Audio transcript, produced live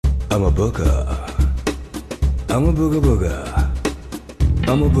I'm a booger. I'm a booger booger.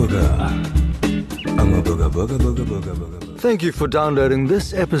 I'm a booger. I'm a booger booger booger booger booger. Thank you for downloading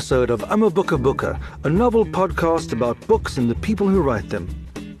this episode of I'm a Booker Booker, a novel podcast about books and the people who write them.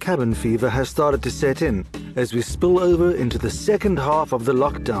 Cabin fever has started to set in as we spill over into the second half of the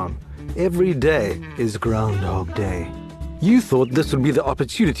lockdown. Every day is Groundhog Day. You thought this would be the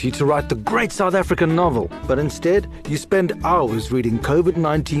opportunity to write the great South African novel, but instead you spend hours reading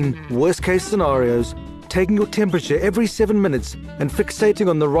COVID-19 worst-case scenarios, taking your temperature every 7 minutes, and fixating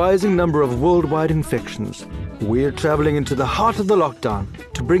on the rising number of worldwide infections. We're traveling into the heart of the lockdown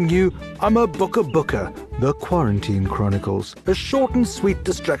to bring you I'm a Booker Booker, The Quarantine Chronicles, a short and sweet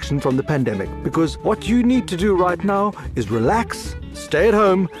distraction from the pandemic, because what you need to do right now is relax, stay at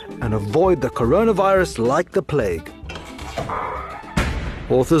home, and avoid the coronavirus like the plague.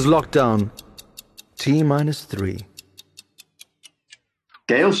 Author's Lockdown, T-3.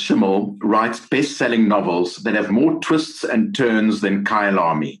 Gail Schimmel writes best-selling novels that have more twists and turns than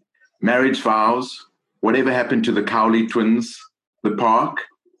Kyalami. Marriage Vows, Whatever Happened to the Cowley Twins, The Park,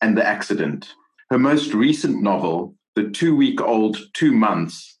 and The Accident. Her most recent novel, the 2-week-old 2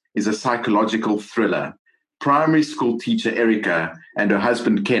 Months, is a psychological thriller. Primary school teacher Erica and her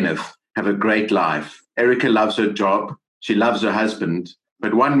husband Kenneth have a great life. Erica loves her job, she loves her husband,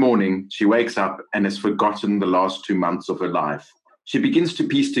 but one morning she wakes up and has forgotten the last 2 months of her life. She begins to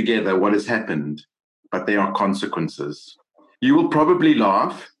piece together what has happened, but there are consequences. You will probably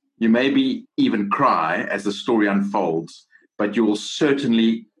laugh, you maybe even cry as the story unfolds, but you will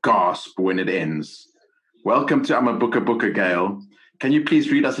certainly gasp when it ends. Welcome to I'm a Booker Booker, Gail. Can you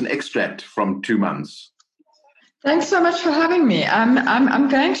please read us an extract from 2 Months? Thanks so much for having me. I'm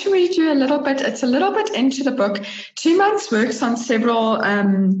going to read you a little bit. It's a little bit into the book. 2 Months works on several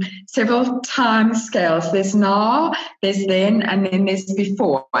time scales. There's now, there's then, and then there's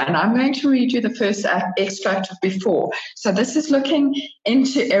before. And I'm going to read you the first extract of before. So this is looking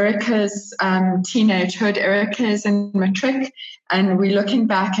into Erica's teenagehood. Erica is in matric, and we're looking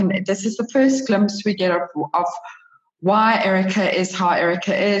back, and this is the first glimpse we get of why Erica is how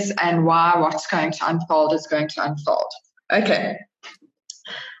Erica is and why what's going to unfold is going to unfold. Okay.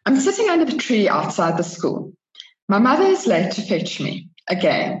 I'm sitting under the tree outside the school. My mother is late to fetch me.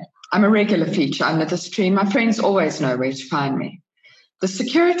 Again, I'm a regular feature under this tree. My friends always know where to find me. The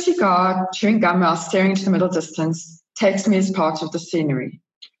security guard, chewing gum while staring into the middle distance, takes me as part of the scenery.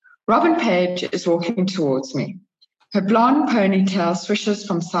 Robin Page is walking towards me. Her blonde ponytail swishes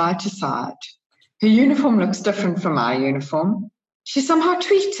from side to side. Her uniform looks different from my uniform. She somehow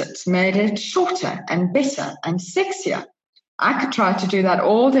tweaked it, made it shorter and better and sexier. I could try to do that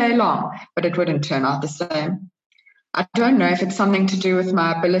all day long, but it wouldn't turn out the same. I don't know if it's something to do with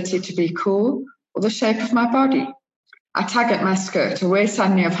my ability to be cool or the shape of my body. I tug at my skirt, aware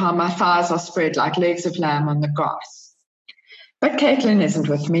suddenly of how my thighs are spread like legs of lamb on the grass. But Caitlin isn't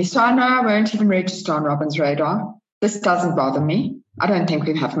with me, so I know I won't even register on Robin's radar. This doesn't bother me. I don't think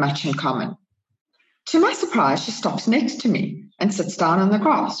we have much in common. To my surprise, she stops next to me and sits down on the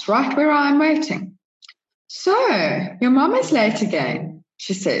grass, right where I am waiting. So, your mom is late again,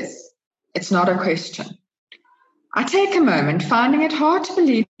 she says. It's not a question. I take a moment, finding it hard to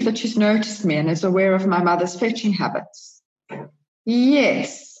believe that she's noticed me and is aware of my mother's fetching habits.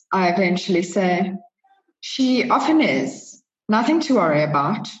 Yes, I eventually say. She often is. Nothing to worry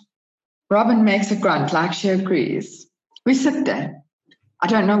about. Robin makes a grunt like she agrees. We sit there. I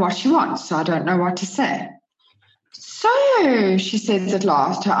don't know what she wants, so I don't know what to say. So, she says at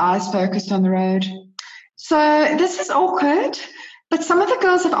last, her eyes focused on the road. So, this is awkward, but some of the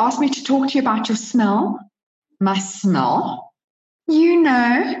girls have asked me to talk to you about your smell. My smell? You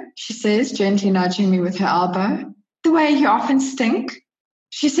know, she says, gently nudging me with her elbow, the way you often stink.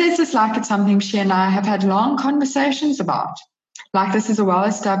 She says this like it's something she and I have had long conversations about, like this is a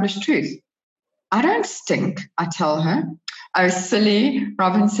well-established truth. I don't stink, I tell her. Oh, silly,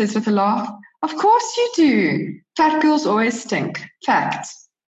 Robin says with a laugh. Of course you do. Fat girls always stink. Fact.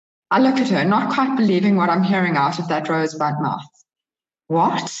 I look at her, not quite believing what I'm hearing out of that rosebud mouth.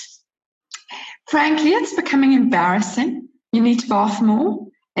 What? Frankly, it's becoming embarrassing. You need to bath more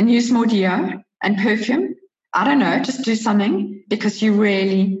and use more deo and perfume. I don't know, just do something because you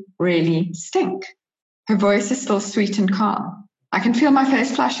really, really stink. Her voice is still sweet and calm. I can feel my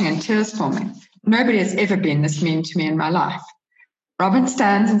face flushing and tears forming. Nobody has ever been this mean to me in my life. Robin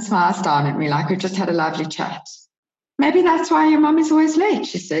stands and smiles down at me like we've just had a lovely chat. Maybe that's why your mum is always late,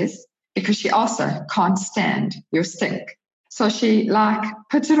 she says, because she also can't stand your stink. So she,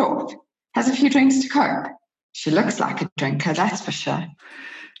 puts it off, has a few drinks to cope. She looks like a drinker, that's for sure.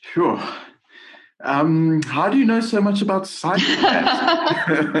 Sure. How do you know so much about psychopaths?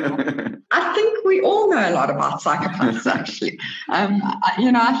 I think we all know a lot about psychopaths, actually.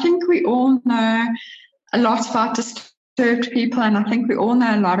 I think we all know a lot about disturbed people, and I think we all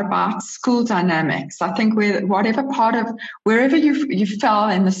know a lot about school dynamics. I think wherever you fell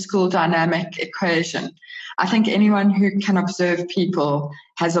in the school dynamic equation, I think anyone who can observe people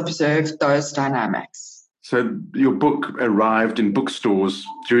has observed those dynamics. So your book arrived in bookstores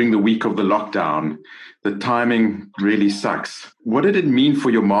during the week of the lockdown. The timing really sucks. What did it mean for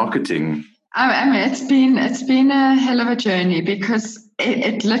your marketing? I mean, it's been a hell of a journey, because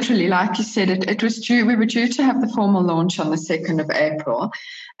it literally, like you said, it was due. We were due to have the formal launch on the 2nd of April,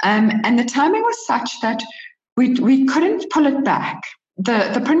 and the timing was such that we couldn't pull it back.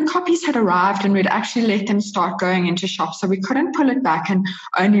 The print copies had arrived, and we'd actually let them start going into shops, so we couldn't pull it back and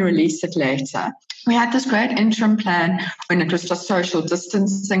only release it later. We had this great interim plan when it was just social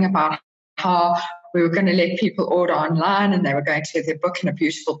distancing about how we were going to let people order online, and they were going to get their book in a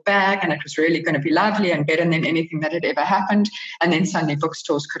beautiful bag, and it was really going to be lovely and better than anything that had ever happened. And then suddenly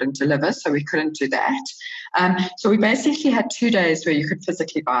bookstores couldn't deliver, so we couldn't do that. So we basically had 2 days where you could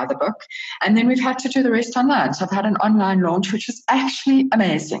physically buy the book, and then we've had to do the rest online. So I've had an online launch, which was actually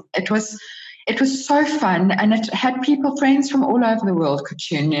amazing. It was so fun, and it had friends from all over the world could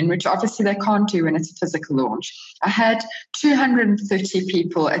tune in, which obviously they can't do when it's a physical launch. I had 230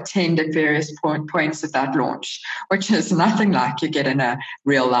 people attend at various points of that launch, which is nothing like you get in a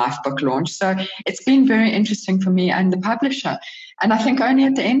real life book launch. So it's been very interesting for me and the publisher. And I think only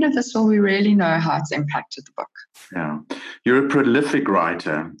at the end of this will we really know how it's impacted the book. Yeah. You're a prolific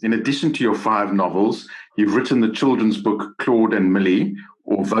writer. In addition to your 5 novels, you've written the children's book Claude and Millie,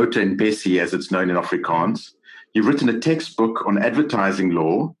 or Wouter and Bessie, as it's known in Afrikaans. You've written a textbook on advertising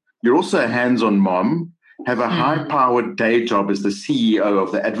law. You're also a hands-on mom, have a high-powered day job as the CEO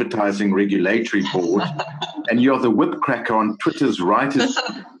of the Advertising Regulatory Board, and you're the whipcracker on Twitter's writers.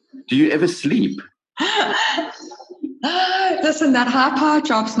 Do you ever sleep? Listen, that high-powered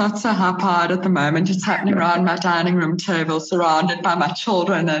job's not so high-powered at the moment. It's happening around my dining room table, surrounded by my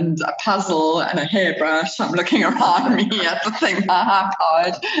children and a puzzle and a hairbrush. I'm looking around me at the thing, my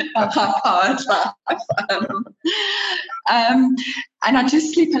high-powered life. And I do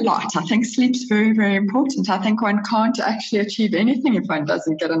sleep a lot. I think sleep's very, very important. I think one can't actually achieve anything if one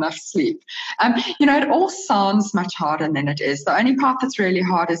doesn't get enough sleep. It all sounds much harder than it is. The only part that's really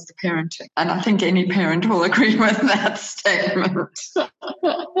hard is the parenting. And I think any parent will agree with that statement.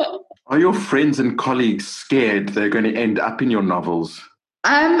 Are your friends and colleagues scared they're going to end up in your novels?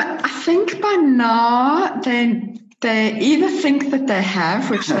 I think by now they either think that they have,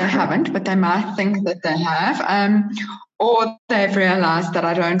 which they haven't, but they might think that they have, or they've realized that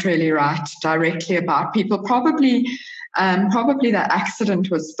I don't really write directly about people. Probably the accident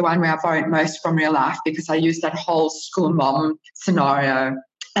was the one where I borrowed most from real life, because I used that whole school mom scenario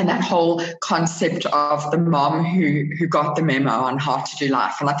and that whole concept of the mom who got the memo on how to do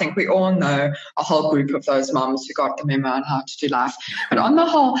life. And I think we all know a whole group of those moms who got the memo on how to do life. But on the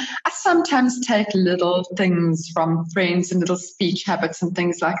whole, I sometimes take little things from friends and little speech habits and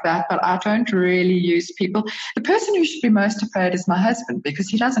things like that, but I don't really use people. The person who should be most afraid is my husband, because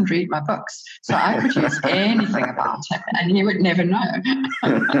he doesn't read my books. So I could use anything about him and he would never know.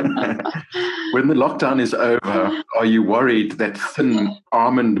 When the lockdown is over, are you worried that thin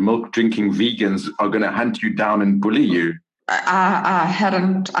almond milk drinking vegans are going to hunt you down and bully you? I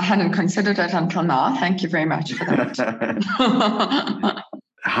hadn't considered it until now. Thank you very much for that.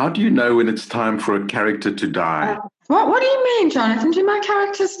 How do you know when it's time for a character to die? What do you mean, Jonathan? Do my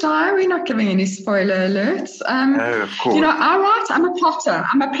characters die? We're not giving any spoiler alerts. No, of course. I'm a plotter.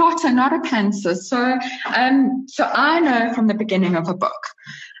 I'm a plotter, not a pantser. So I know from the beginning of a book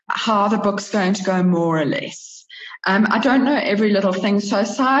how the book's going to go, more or less. I don't know every little thing, so a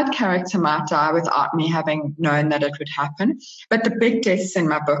side character might die without me having known that it would happen. But the big deaths in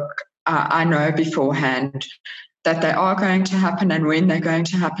my book, I know beforehand that they are going to happen and when they're going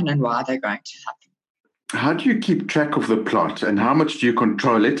to happen and why they're going to happen. How do you keep track of the plot, and how much do you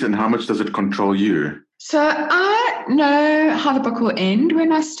control it and how much does it control you? So I know how the book will end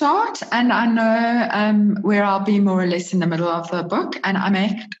when I start, and I know where I'll be more or less in the middle of the book, and I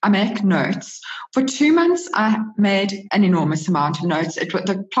make notes. For 2 months, I made an enormous amount of notes.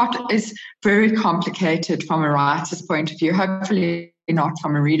 The plot is very complicated from a writer's point of view, hopefully not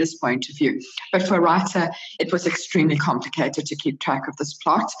from a reader's point of view. But for a writer, it was extremely complicated to keep track of this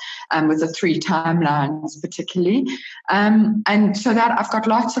plot, with the 3 timelines particularly. And so that I've got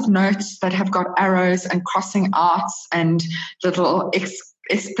lots of notes that have got arrows and crossing outs and little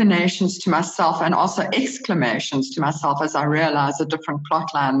explanations to myself and also exclamations to myself as I realized a different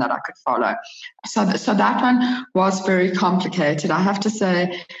plot line that I could follow. So that one was very complicated. I have to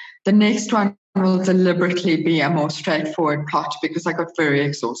say the next one will deliberately be a more straightforward plot because I got very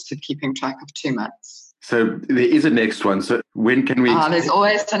exhausted keeping track of 2 months. So there is a next one. So when can we... There's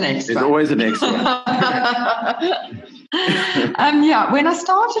always a next one. There's always a next one. When I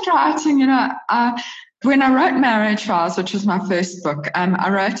started writing, when I wrote Marriage Vows, which was my first book, I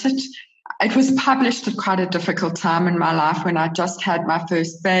wrote it. It was published at quite a difficult time in my life when I just had my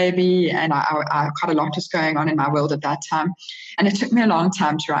first baby and I quite a lot was going on in my world at that time. And it took me a long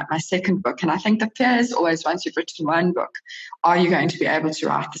time to write my second book. And I think the fear is always once you've written one book, are you going to be able to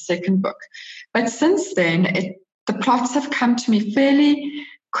write the second book? But since then, the plots have come to me fairly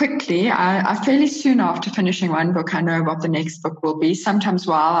quickly. I fairly soon after finishing one book, I know what the next book will be. Sometimes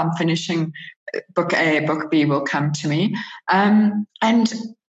while I'm finishing book A, book B will come to me. And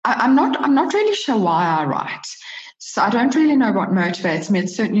I'm not really sure why I write. So I don't really know what motivates me.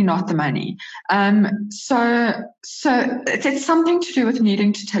 It's certainly not the money. So it's something to do with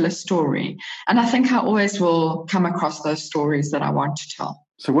needing to tell a story. And I think I always will come across those stories that I want to tell.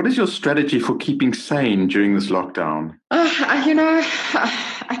 So what is your strategy for keeping sane during this lockdown?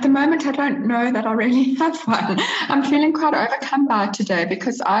 At the moment, I don't know that I really have one. I'm feeling quite overcome by it today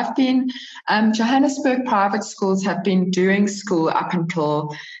because I've been, Johannesburg private schools have been doing school up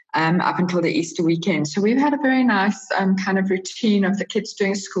until the Easter weekend. So we've had a very nice kind of routine of the kids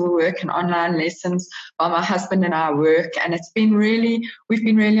doing schoolwork and online lessons while my husband and I work. And we've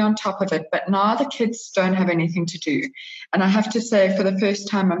been really on top of it. But now the kids don't have anything to do. And I have to say, for the first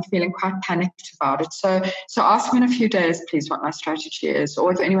time, I'm feeling quite panicked about it. So ask me in a few days, please, what my strategy is.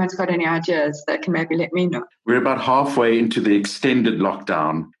 Or if anyone's got any ideas, they can maybe let me know. We're about halfway into the extended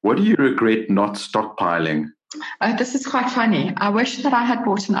lockdown. What do you regret not stockpiling? This is quite funny. I wish that I had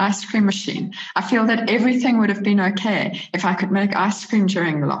bought an ice cream machine. I feel that everything would have been okay if I could make ice cream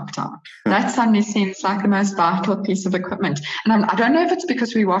during the lockdown. That suddenly seems like the most vital piece of equipment. And I don't know if it's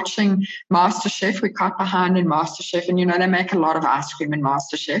because we're watching MasterChef. We're quite behind in MasterChef. And, they make a lot of ice cream in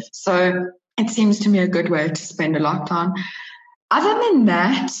MasterChef. So it seems to me a good way to spend a lockdown. Other than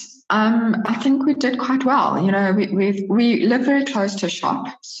that, I think we did quite well. We live very close to a shop,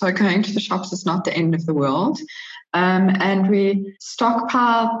 so going to the shops is not the end of the world. And we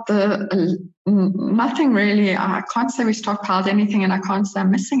stockpiled nothing really. I can't say we stockpiled anything, and I can't say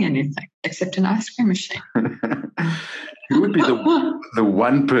I'm missing anything except an ice cream machine. Who would be the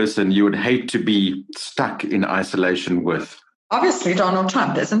one person you would hate to be stuck in isolation with? Obviously, Donald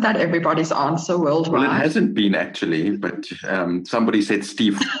Trump. Isn't that everybody's answer worldwide? Well, it hasn't been actually, but somebody said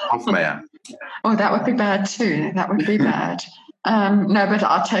Steve Hofmeyr. Oh, that would be bad too. That would be bad. No, but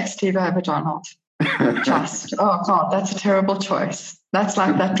I'll take Steve over Donald. Oh God, that's a terrible choice. That's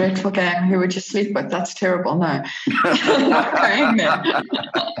like that dreadful game, Who Would You Sleep With? That's terrible. No, not going there.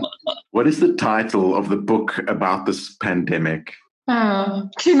 What is the title of the book about this pandemic?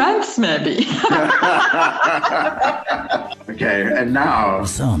 2 months, maybe. Okay, and now...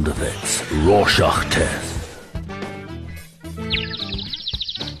 Sound effects. Rorschach test.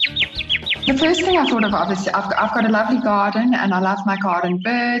 The first thing I thought of, obviously, I've got a lovely garden and I love my garden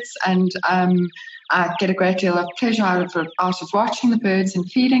birds, and I get a great deal of pleasure out of watching the birds and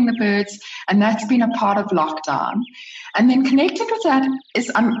feeding the birds, and that's been a part of lockdown. And then connected with that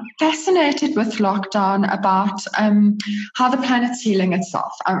is I'm fascinated with lockdown about how the planet's healing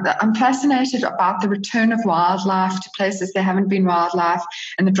itself. I'm fascinated about the return of wildlife to places there haven't been wildlife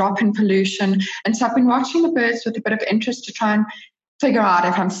and the drop in pollution. And so I've been watching the birds with a bit of interest to try and figure out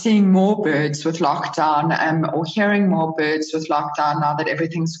if I'm seeing more birds with lockdown or hearing more birds with lockdown now that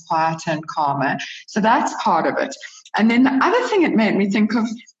everything's quieter and calmer. So that's part of it. And then the other thing it made me think of,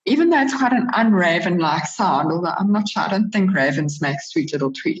 even though it's quite an un-raven-like sound, although I'm not sure, I don't think ravens make sweet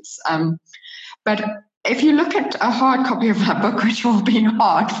little tweets. But if you look at a hard copy of my book, which will be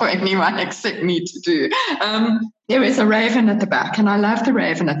hard for anyone except me to do, there is a raven at the back, and I love the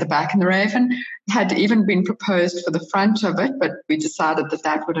raven at the back. And the raven had even been proposed for the front of it, but we decided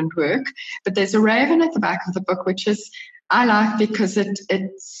that wouldn't work. But there's a raven at the back of the book, which is I like because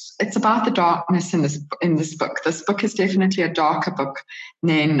it's about the darkness in this book. This book is definitely a darker book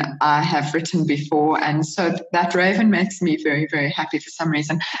than I have written before, and so that raven makes me very, very happy for some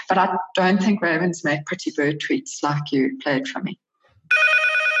reason. But I don't think ravens make pretty bird tweets like you played for me.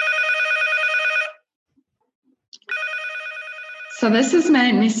 So this has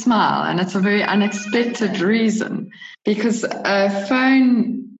made me smile, and it's a very unexpected reason, because a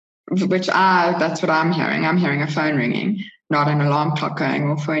phone, that's what I'm hearing. I'm hearing a phone ringing, not an alarm clock going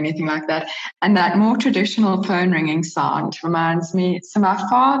off or anything like that. And that more traditional phone ringing sound reminds me. So my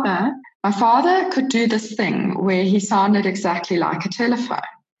father could do this thing where he sounded exactly like a telephone.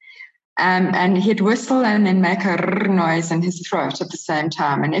 And he'd whistle and then make a rrr noise in his throat at the same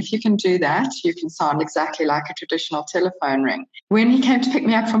time. And if you can do that, you can sound exactly like a traditional telephone ring. When he came to pick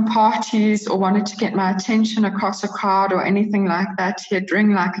me up from parties or wanted to get my attention across a crowd or anything like that, he'd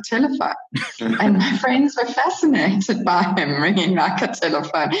ring like a telephone. And my friends were fascinated by him ringing like a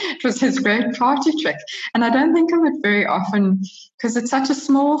telephone. It was his great party trick. And I don't think of it very often because it's such a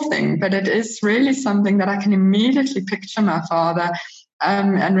small thing, but it is really something that I can immediately picture my father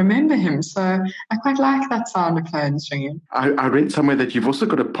and remember him. So I quite like that sound of phones ringing. I read somewhere that you've also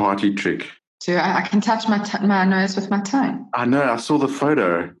got a party trick. So I can touch my nose with my tongue. I know, I saw the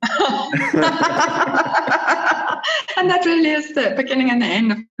photo. And that really is the beginning and the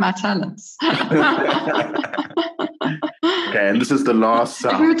end of my talents. Okay, and this is the last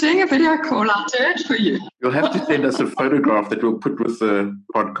sound. If we were doing a video call, I'll do it for you. You'll have to send us a photograph that we'll put with the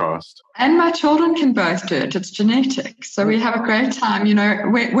podcast. And my children can both do it. It's genetic. So we have a great time. You know,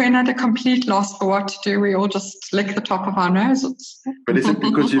 we're not a complete loss for what to do. We all just lick the top of our noses. But is it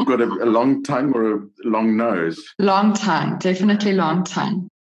because you've got a long tongue or a long nose? Long tongue, definitely long tongue.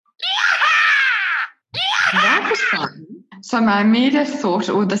 That was fun. So my immediate thought,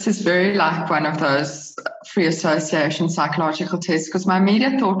 this is very like one of those free association psychological tests, because my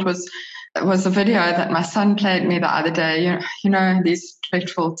immediate thought was a video that my son played me the other day, you know, these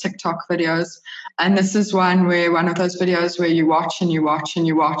dreadful TikTok videos. And this is one of those videos where you watch and you watch and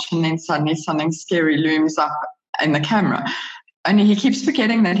you watch, and then suddenly something scary looms up in the camera. And he keeps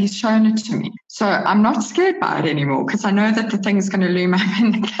forgetting that he's shown it to me. So I'm not scared by it anymore because I know that the thing's going to loom up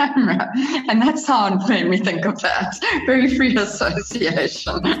in the camera. And that sound made me think of that. Very free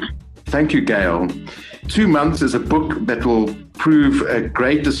association. Thank you, Gail. 2 months is a book that will prove a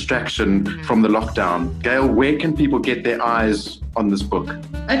great distraction from the lockdown. Gail, where can people get their eyes on this book?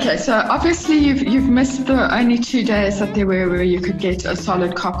 Okay, so obviously you've missed the only 2 days that there were where you could get a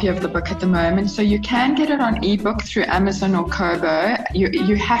solid copy of the book at the moment. So you can get it on ebook through Amazon or Kobo.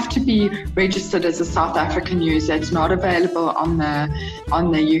 You have to be registered as a South African user. It's not available on the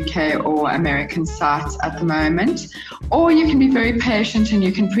UK or American sites at the moment. Or you can be very patient and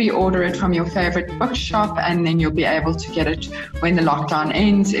you can pre-order it from your favorite bookshop, and then you'll be able to get it when the lockdown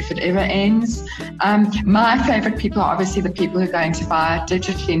ends, if it ever ends. My favorite people are obviously the people who are going to buy it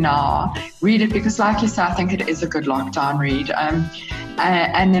digitally now. Read it because, like you said, I think it is a good lockdown read. And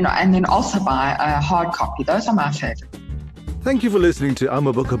then also buy a hard copy. Those are my favorite. Thank you for listening to I'm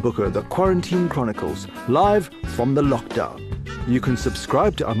a Booker Booker, the Quarantine Chronicles, live from the lockdown. You can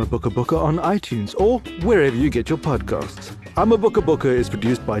subscribe to I'm a Booker Booker on iTunes or wherever you get your podcasts. I'm a Booker Booker is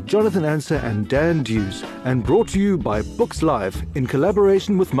produced by Jonathan Anser and Dan Dews and brought to you by Books Live in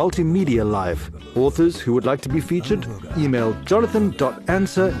collaboration with Multimedia Live. Authors who would like to be featured, email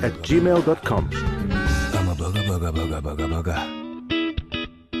jonathan.anser@gmail.com. I'm a booker, booker, booker, booker.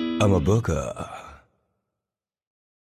 I'm a booker.